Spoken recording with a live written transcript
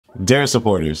Dear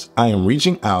supporters, I am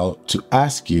reaching out to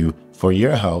ask you for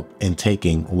your help in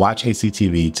taking Watch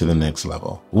ACTV to the next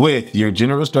level. With your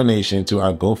generous donation to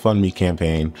our GoFundMe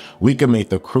campaign, we can make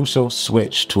the crucial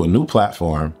switch to a new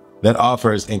platform that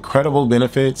offers incredible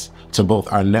benefits to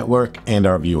both our network and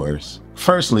our viewers.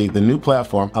 Firstly, the new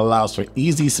platform allows for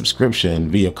easy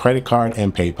subscription via credit card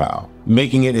and PayPal,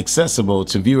 making it accessible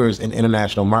to viewers in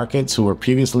international markets who were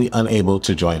previously unable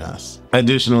to join us.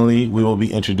 Additionally, we will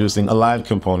be introducing a live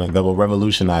component that will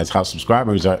revolutionize how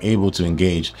subscribers are able to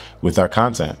engage with our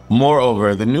content.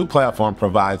 Moreover, the new platform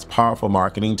provides powerful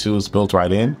marketing tools built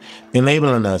right in,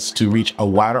 enabling us to reach a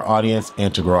wider audience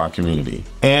and to grow our community.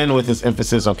 And with this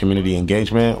emphasis on community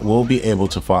engagement, we'll be able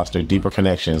to foster deeper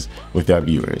connections with our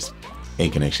viewers. A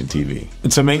Connection TV.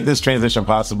 To make this transition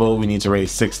possible, we need to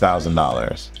raise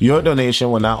 $6,000. Your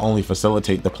donation will not only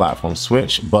facilitate the platform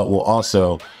switch, but will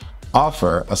also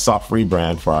offer a soft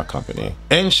rebrand for our company,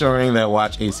 ensuring that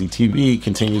Watch ACTV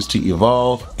continues to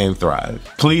evolve and thrive.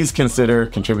 Please consider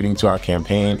contributing to our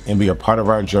campaign and be a part of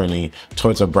our journey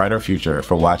towards a brighter future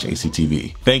for Watch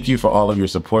ACTV. Thank you for all of your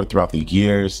support throughout the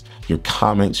years, your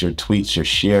comments, your tweets, your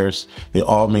shares. They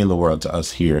all mean the world to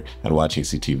us here at Watch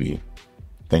ACTV.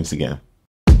 Thanks again.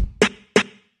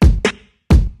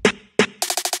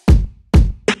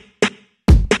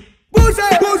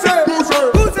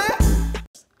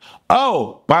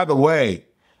 Oh, by the way,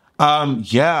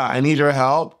 yeah, I need your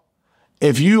help.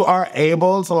 If you are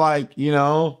able to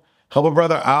help a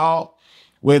brother out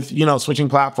with, switching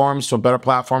platforms to a better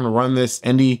platform to run this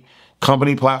indie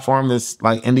company platform, this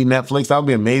indie Netflix, that would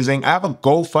be amazing. I have a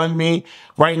GoFundMe.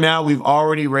 Right now, we've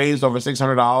already raised over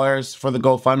 $600 for the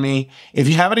GoFundMe. If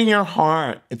you have it in your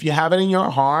heart,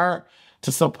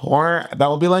 to support, that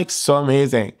would be so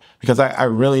amazing, because I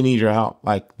really need your help.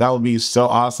 That would be so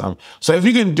awesome. So if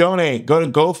you can donate, go to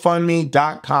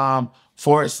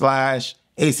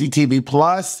GoFundMe.com/ACTV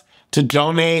Plus to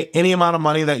donate. Any amount of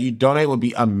money that you donate would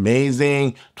be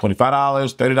amazing.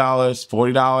 $25, $30,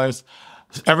 $40.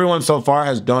 Everyone so far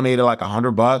has donated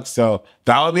 $100, so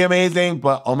that would be amazing.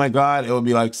 But oh my God, it would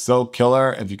be so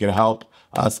killer if you could help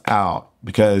us out,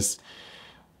 because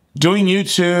doing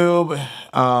YouTube,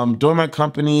 doing my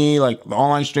company, the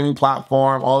online streaming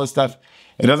platform, all this stuff,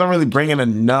 it doesn't really bring in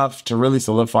enough to really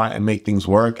solidify and make things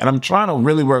work. And I'm trying to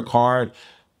really work hard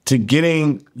to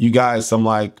getting you guys some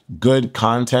good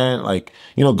content, good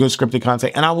scripted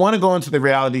content. And I want to go into the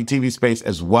reality TV space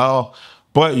as well,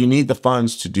 but you need the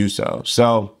funds to do so.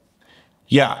 So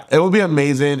yeah, it would be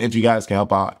amazing if you guys can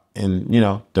help out and,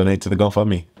 donate to the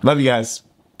GoFundMe. Love you guys.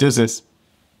 Deuces.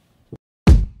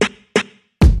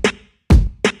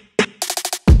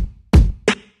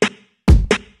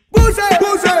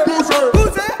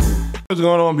 What's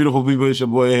going on, beautiful people? It's your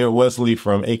boy here, Wesley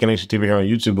from A Connection TV here on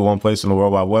YouTube, the one place in the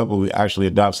World Wide Web where we actually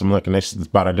adopt similar connections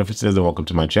about our differences. And welcome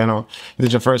to my channel. If this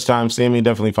is your first time seeing me,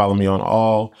 definitely follow me on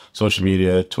all social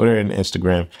media, Twitter and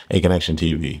Instagram, A Connection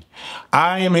TV.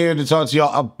 I am here to talk to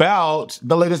y'all about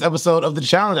the latest episode of The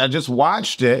Challenge. I just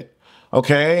watched it,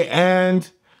 okay? And,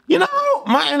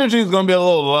 my energy is going to be a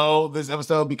little low this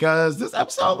episode, because this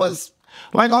episode was,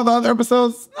 like all the other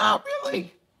episodes, not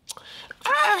really.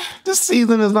 This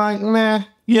season is meh,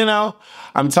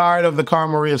 I'm tired of the Cara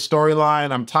Maria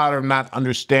storyline. I'm tired of not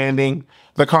understanding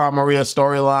the Cara Maria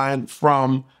storyline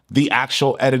from the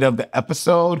actual edit of the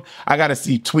episode. I got to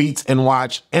see tweets and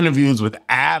watch interviews with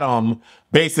Adam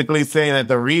basically saying that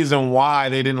the reason why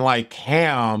they didn't like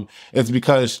Cam is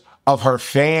because of her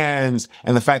fans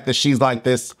and the fact that she's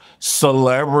this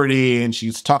celebrity and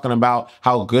she's talking about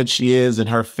how good she is and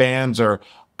her fans are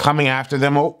coming after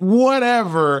them or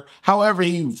whatever, however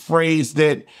he phrased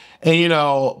it. And,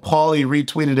 Paulie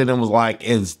retweeted it and was like,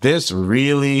 is this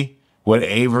really what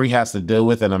Averey has to deal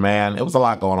with in a man? It was a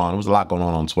lot going on. It was a lot going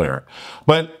on Twitter.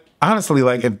 But honestly,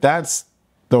 if that's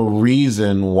the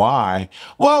reason why,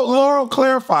 well, Laurel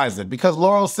clarifies it, because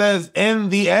Laurel says in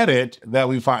the edit that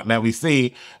we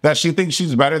see that she thinks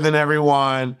she's better than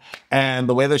everyone and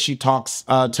the way that she talks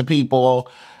to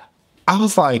people. I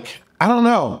was like, I don't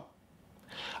know.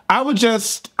 I would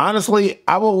honestly,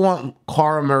 I would want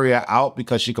Cara Maria out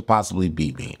because she could possibly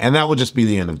beat me. And that would just be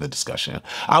the end of the discussion.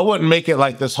 I wouldn't make it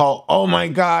this whole, oh my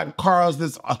God, Cara's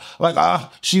this,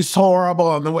 she's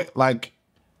horrible. And the way,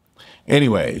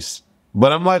 anyways,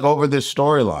 but I'm over this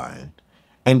storyline.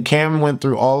 And Cam went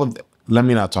through all of let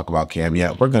me not talk about Cam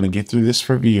yet. We're going to get through this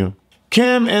review.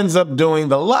 Cam ends up doing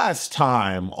the last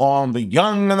time on the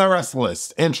Young and the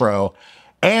Restless intro.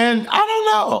 And I don't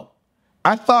know.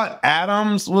 I thought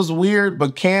Adam's was weird,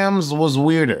 but Cam's was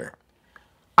weirder.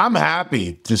 I'm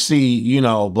happy to see, you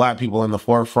know, black people in the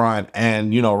forefront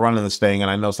and, you know, running this thing.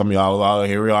 And I know some of y'all, oh,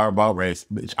 here we are about race.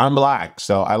 Bitch, I'm black,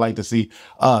 so I like to see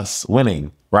us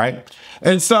winning, right?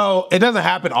 And so it doesn't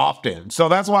happen often. So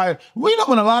that's why we know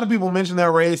when a lot of people mention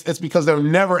their race, it's because they're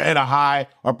never in a high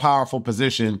or powerful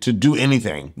position to do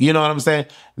anything. You know what I'm saying?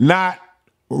 Not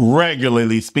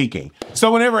regularly speaking.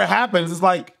 So whenever it happens, it's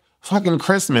like fucking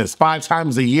Christmas 5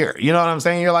 times a year. You know what I'm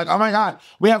saying? You're like, oh my God,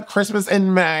 we have Christmas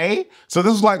in May. So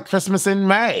this was like Christmas in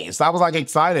May. So I was like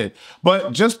excited.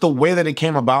 But just the way that it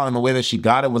came about and the way that she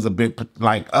got it was a bit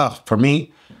like, for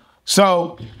me.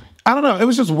 So I don't know. It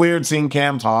was just weird seeing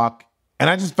Cam talk. And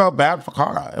I just felt bad for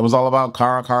Cara. It was all about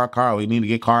Cara, Cara, Cara. We need to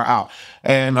get Cara out.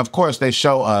 And of course, they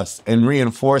show us and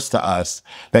reinforce to us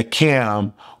that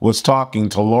Cam was talking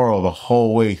to Laurel the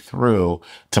whole way through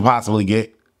to possibly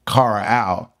get Cara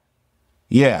out.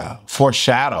 Yeah,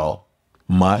 foreshadow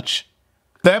much.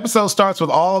 The episode starts with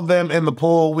all of them in the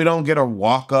pool. We don't get a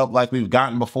walk up like we've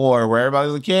gotten before where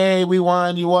everybody's like, yay, we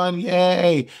won, you won,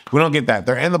 yay. We don't get that.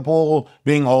 They're in the pool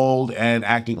being old and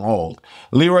acting old.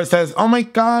 Leroy says, oh my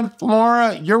God,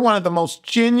 Flora, you're one of the most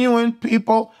genuine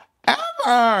people ever.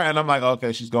 And I'm like,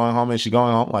 okay, she's going home. Is she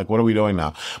going home? Like, what are we doing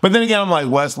now? But then again, I'm like,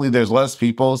 Wesley, there's less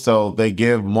people, so they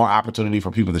give more opportunity for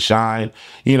people to shine,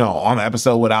 you know, on the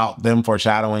episode without them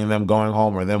foreshadowing them going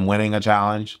home or them winning a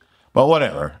challenge. But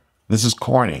whatever. This is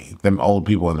corny. Them old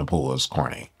people in the pool is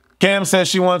corny. Cam says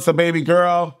she wants a baby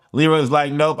girl. Leroy's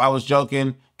like, nope, I was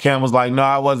joking. Cam was like, no,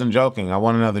 I wasn't joking. I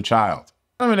want another child.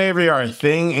 Adam and Averey are a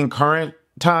thing in current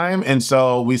time, and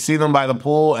so we see them by the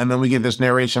pool, and then we get this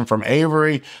narration from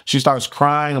Averey. She starts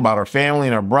crying about her family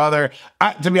and her brother.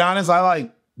 To be honest, I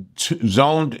like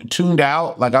tuned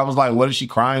out. Like I was like, what is she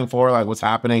crying for? Like what's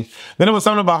happening? Then it was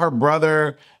something about her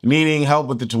brother needing help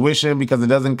with the tuition because it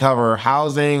doesn't cover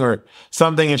housing or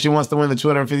something, and she wants to win the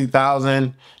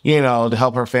 $250,000, you know, to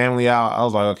help her family out. I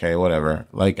was like, okay, whatever.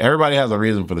 Like everybody has a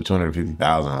reason for the $250,000.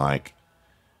 Like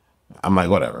I'm like,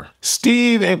 whatever.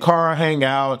 Steve and Cara hang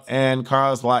out, and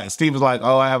Steve is like,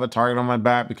 oh, I have a target on my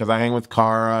back because I hang with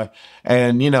Cara.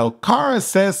 And, you know, Cara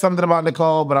says something about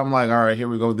Nicole, but I'm like, all right, here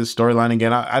we go with this storyline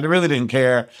again. I really didn't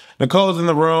care. Nicole's in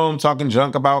the room talking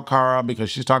junk about Cara because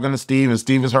she's talking to Steve, and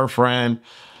Steve is her friend.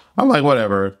 I'm like,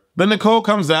 whatever. Then Nicole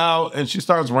comes out and she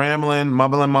starts rambling,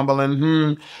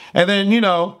 mumbling. And then, you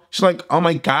know, she's like, oh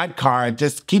my God, Cara,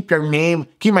 just keep my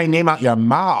name out your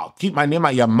mouth. Keep my name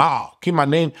out your mouth. Keep my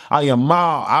name out your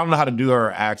mouth. I don't know how to do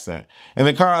her accent. And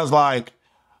then Cara's like,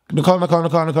 Nicole. I'm like,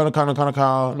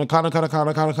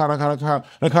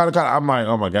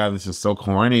 oh my God, this is so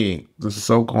corny. This is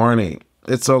so corny.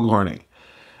 It's so corny.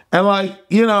 And like,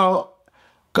 you know,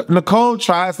 Nicole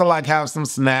tries to like have some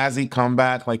snazzy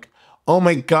comeback, like, oh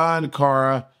my God,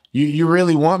 Cara, you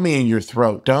really want me in your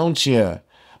throat, don't you?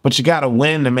 But you gotta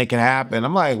win to make it happen.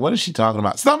 I'm like, what is she talking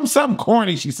about? Something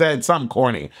corny, she said, something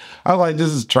corny. I was like,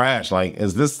 this is trash. Like,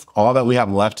 is this all that we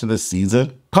have left to this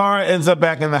season? Cara ends up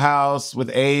back in the house with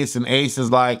Ace, and Ace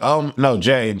is like, oh, no,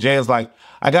 Jay. And Jay is like,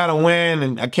 I gotta win,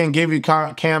 and I can't give you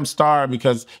Cam's star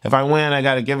because if I win, I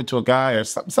gotta give it to a guy or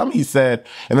something he said.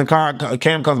 And then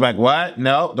Cam comes back, what?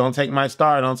 No, don't take my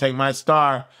star, don't take my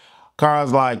star.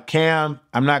 Cara's like, Cam,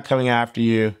 I'm not coming after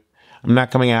you. I'm not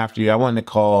coming after you. I want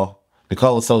Nicole.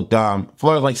 Nicole is so dumb.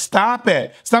 Flora's like, stop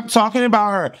it. Stop talking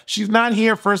about her. She's not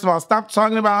here, first of all. Stop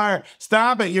talking about her.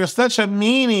 Stop it. You're such a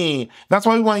meanie. That's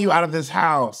why we want you out of this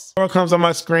house. Flora comes on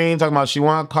my screen talking about she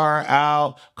wants Cara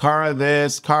out. Cara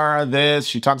this, Cara this.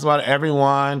 She talks about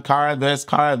everyone. Cara this,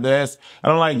 Cara this.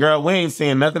 And I'm like, girl, we ain't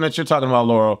seeing nothing that you're talking about,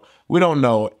 Laurel. We don't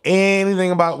know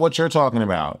anything about what you're talking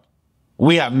about.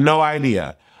 We have no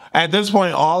idea. At this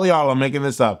point, all y'all are making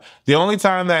this up. The only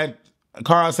time that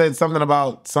Cara said something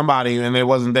about somebody and it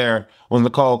wasn't there was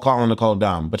Nicole calling Nicole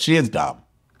dumb. But she is dumb.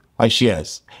 Like, she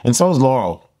is. And so is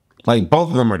Laurel. Like, both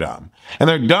of them are dumb. And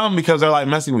they're dumb because they're, like,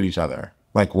 messing with each other.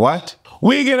 Like, what?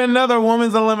 We get another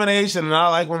woman's elimination. And I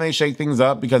like when they shake things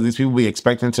up because these people be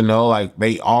expecting to know, like,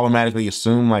 they automatically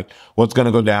assume, like, what's going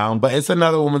to go down. But it's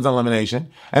another woman's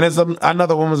elimination. And it's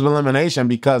another woman's elimination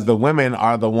because the women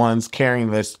are the ones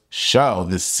carrying this show,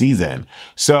 this season.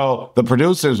 So the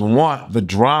producers want the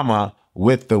drama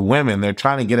with the women. They're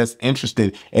trying to get us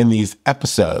interested in these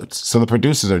episodes. So the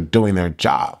producers are doing their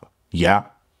job. Yeah.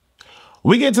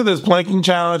 We get to this planking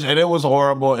challenge, and it was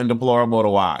horrible and deplorable to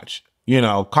watch. You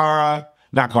know, Cam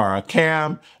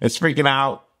is freaking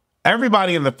out.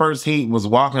 Everybody in the first heat was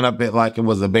walking up it like it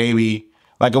was a baby,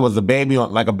 like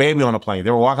a baby on a plank.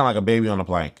 They were walking like a baby on a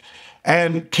plank.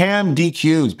 And Cam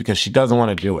DQs because she doesn't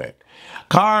want to do it.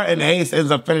 Cara and Ace ends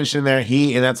up finishing their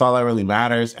heat, and that's all that really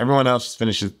matters. Everyone else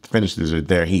finishes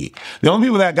their heat. The only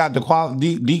people that got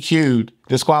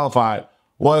disqualified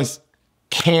was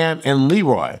Cam and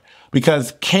Leroy,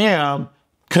 because Cam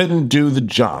couldn't do the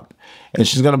jump. And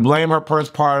she's going to blame her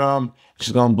postpartum.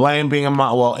 She's going to blame being a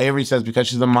mom. Well, Averey says because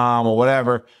she's a mom or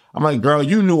whatever. I'm like, girl,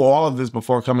 you knew all of this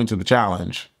before coming to the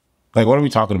challenge. Like, what are we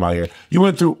talking about here? You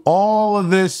went through all of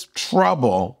this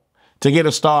trouble to get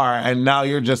a star, and now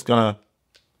you're just going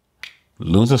to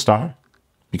lose a star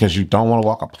because you don't want to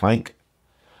walk a plank?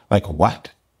 Like,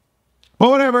 what? But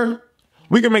whatever.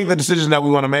 We can make the decision that we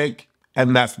want to make,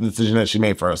 and that's the decision that she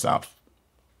made for herself.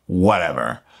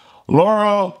 Whatever.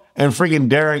 Laurel and freaking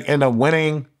Derek end up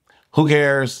winning. Who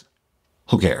cares?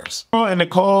 Who cares? Laurel and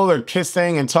Nicole are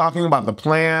kissing and talking about the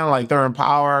plan like they're in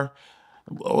power.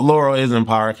 Laurel is in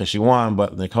power because she won,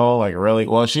 but Nicole, like, really?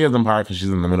 Well, she is in power because she's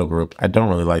in the middle group. I don't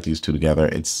really like these two together.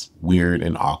 It's weird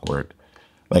and awkward.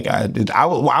 Like, I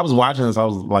was watching this, I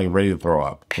was, like, ready to throw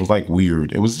up. It was, like,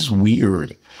 weird. It was just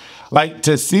weird. Like,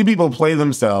 to see people play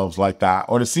themselves like that,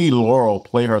 or to see Laurel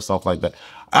play herself like that,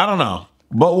 I don't know.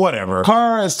 But whatever.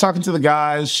 Cara is talking to the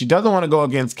guys. She doesn't want to go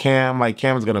against Cam, like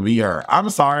Cam is going to be her. I'm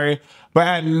sorry, but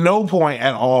at no point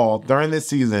at all during this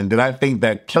season did I think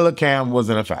that KILLA KAM was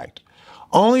in effect.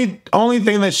 Only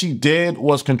thing that she did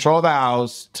was control the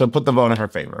house to put the vote in her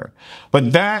favor.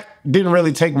 But that didn't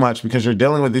really take much because you're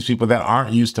dealing with these people that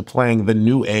aren't used to playing the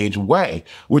new age way,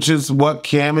 which is what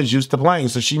Cam is used to playing.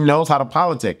 So she knows how to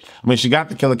politic. I mean, she got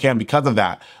the KILLA KAM because of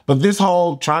that. But this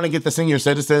whole trying to get the senior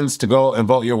citizens to go and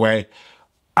vote your way,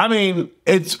 I mean,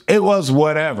 it was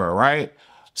whatever, right?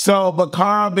 So, but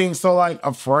Cara being so, like,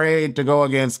 afraid to go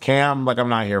against Cam, like, I'm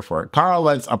not here for it. Cara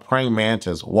lets a praying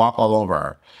mantis walk all over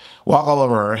her. Walk all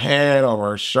over her head,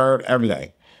 over her shirt,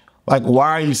 everything. Like,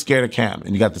 why are you scared of Cam?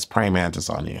 And you got this praying mantis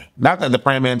on you. Not that the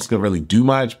praying mantis could really do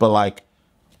much, but like,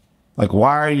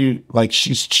 why are you, like,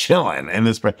 she's chilling in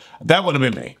this. That would have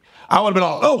been me. I would have been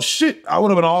all, oh shit, I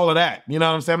would have been all of that. You know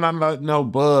what I'm saying? I'm not no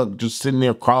bug just sitting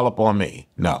there crawl up on me.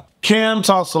 No. Cam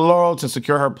talks to Laurel to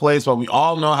secure her place, but we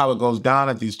all know how it goes down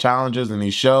at these challenges and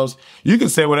these shows. You can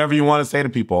say whatever you want to say to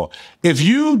people. If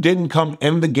you didn't come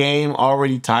in the game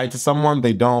already tied to someone,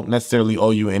 they don't necessarily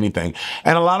owe you anything.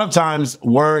 And a lot of times,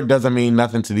 word doesn't mean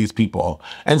nothing to these people.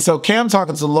 And so Cam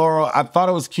talking to Laurel, I thought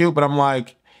it was cute, but I'm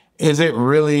like, is it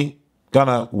really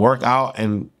gonna work out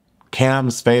in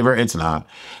Cam's favor? It's not.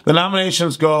 The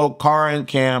nominations go, Cara and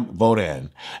Cam vote in.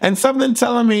 And something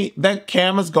telling me that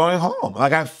Cam is going home.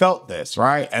 Like, I felt this,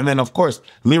 right? And then, of course,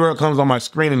 Leroy comes on my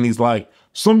screen and he's like,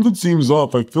 something seems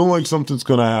off. I feel like something's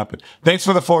going to happen. Thanks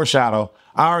for the foreshadow.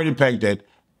 I already pegged it.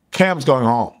 Cam's going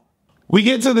home. We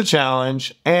get to the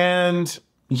challenge, and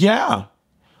yeah,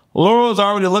 Laurel's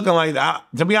already looking like that.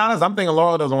 To be honest, I'm thinking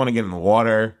Laurel doesn't want to get in the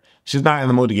water. She's not in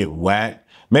the mood to get wet.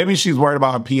 Maybe she's worried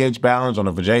about her pH balance on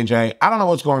her vajayjay. I don't know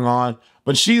what's going on,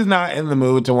 but she's not in the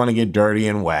mood to want to get dirty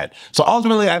and wet. So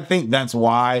ultimately, I think that's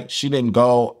why she didn't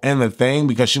go in the thing,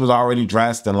 because she was already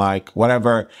dressed and like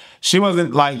whatever. She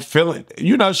wasn't like feeling,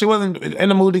 you know, she wasn't in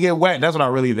the mood to get wet. That's what I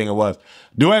really think it was.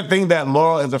 Do I think that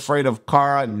Laurel is afraid of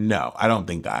Cara? No, I don't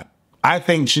think that. I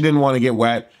think she didn't want to get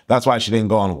wet. That's why she didn't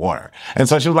go on water. And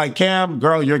so she was like, Cam,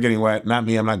 girl, you're getting wet. Not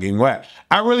me, I'm not getting wet.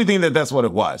 I really think that that's what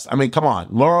it was. I mean, come on.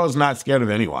 Laurel's not scared of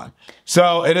anyone.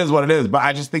 So it is what it is. But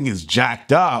I just think it's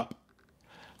jacked up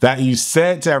that you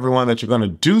said to everyone that you're going to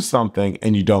do something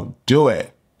and you don't do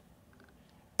it.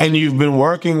 And you've been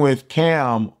working with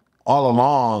Cam all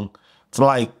along to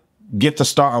like get the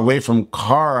star away from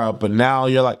Cara, but now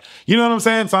you're like, you know what I'm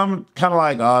saying? So I'm kind of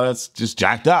like, oh, that's just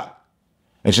jacked up.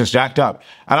 It's just jacked up.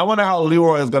 And I wonder how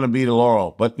Leroy is going to be to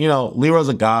Laurel. But, you know, Leroy's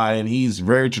a guy and he's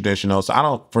very traditional. So I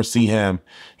don't foresee him,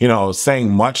 you know,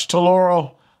 saying much to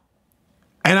Laurel.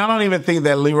 And I don't even think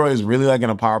that Leroy is really like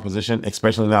in a power position,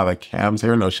 especially now that Cam's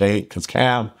here. No shade, because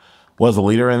Cam was the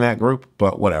leader in that group,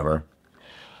 but whatever.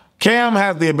 Cam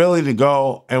has the ability to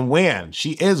go and win.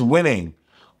 She is winning,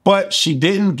 but she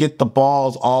didn't get the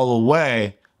balls all the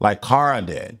way like Cara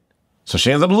did. So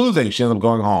she ends up losing. She ends up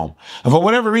going home. And for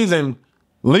whatever reason,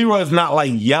 Leroy is not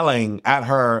like yelling at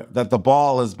her that the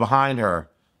ball is behind her.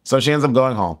 So she ends up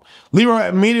going home. Leroy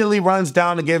immediately runs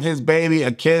down to give his baby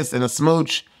a kiss and a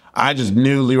smooch. I just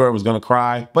knew Leroy was going to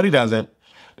cry, but he doesn't.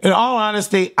 In all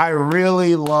honesty, I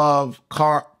really love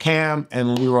Cam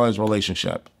and Leroy's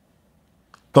relationship.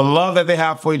 The love that they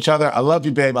have for each other. I love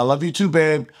you, babe. I love you too,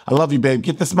 babe. I love you, babe.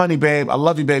 Get this money, babe. I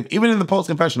love you, babe. Even in the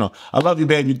post-confessional, I love you,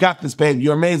 babe. You got this, babe.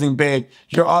 You're amazing, babe.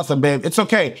 You're awesome, babe. It's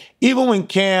okay. Even when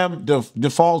Cam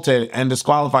defaulted and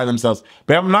disqualified themselves,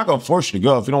 babe, I'm not going to force you to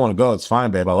go. If you don't want to go, it's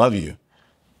fine, babe. I love you.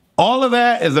 All of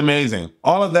that is amazing.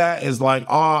 All of that is like,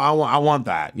 oh, I want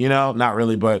that. You know, not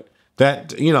really, but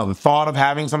that, you know, the thought of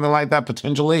having something like that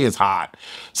potentially is hot.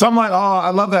 So I'm like, oh, I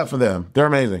love that for them. They're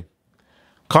amazing.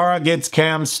 Cara gets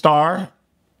Cam's star.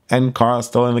 and Cara's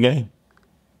still in the game.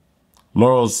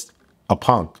 Laurel's a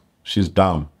punk. She's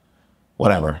dumb.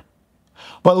 Whatever.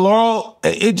 But Laurel,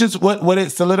 it just, what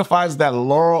it solidifies that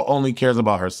Laurel only cares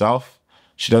about herself.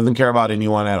 She doesn't care about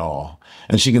anyone at all.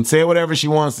 And she can say whatever she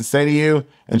wants to say to you,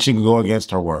 and she can go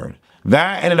against her word.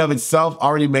 That in and of itself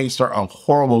already makes her a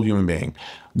horrible human being,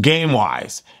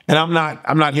 game-wise. And I'm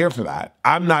not here for that.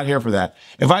 I'm not here for that.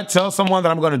 If I tell someone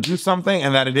that I'm going to do something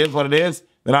and that it is what it is,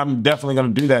 then I'm definitely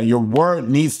going to do that. Your word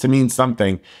needs to mean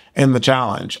something in the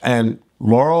challenge. And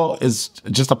Laurel is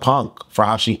just a punk for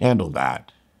how she handled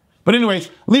that. But anyways,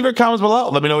 leave your comments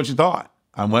below. Let me know what you thought.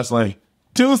 I'm Wesley.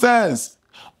 Deuces.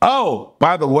 Oh,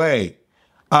 by the way,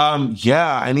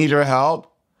 yeah, I need your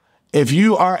help. If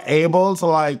you are able to,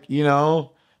 like, you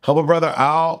know, help a brother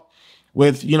out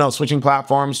with, you know, switching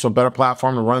platforms to a better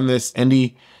platform to run this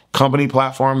indie company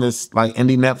platform, this like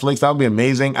indie Netflix, that would be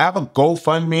amazing. I have a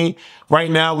GoFundMe.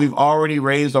 Right now, we've already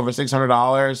raised over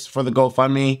 $600 for the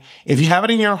GoFundMe. If you have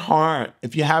it in your heart,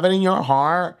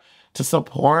 to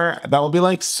support, that would be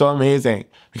like so amazing,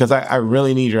 because I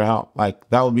really need your help. Like,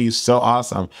 that would be so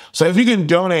awesome. So if you can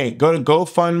donate, go to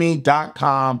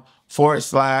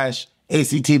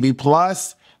gofundme.com/ACTV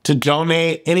Plus to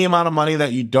donate. Any amount of money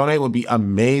that you donate would be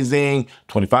amazing.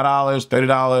 $25,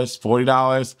 $30,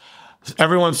 $40.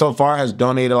 Everyone so far has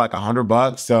donated like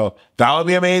 $100, so that would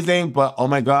be amazing. But oh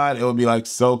my God, it would be like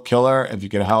so killer if you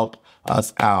could help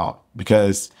us out,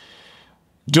 because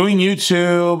doing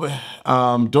YouTube,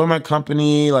 doing my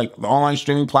company, like the online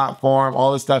streaming platform,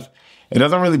 all this stuff, it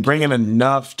doesn't really bring in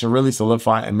enough to really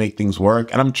solidify and make things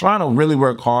work. And I'm trying to really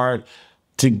work hard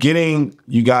to getting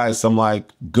you guys some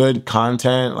like good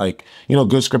content, like, you know,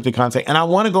 good scripted content. And I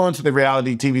want to go into the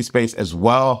reality TV space as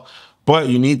well, but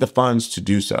you need the funds to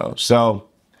do so. So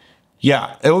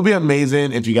yeah, it would be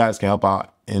amazing if you guys can help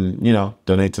out and, you know,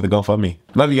 donate to the GoFundMe.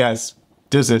 Love you guys.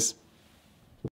 Deuces.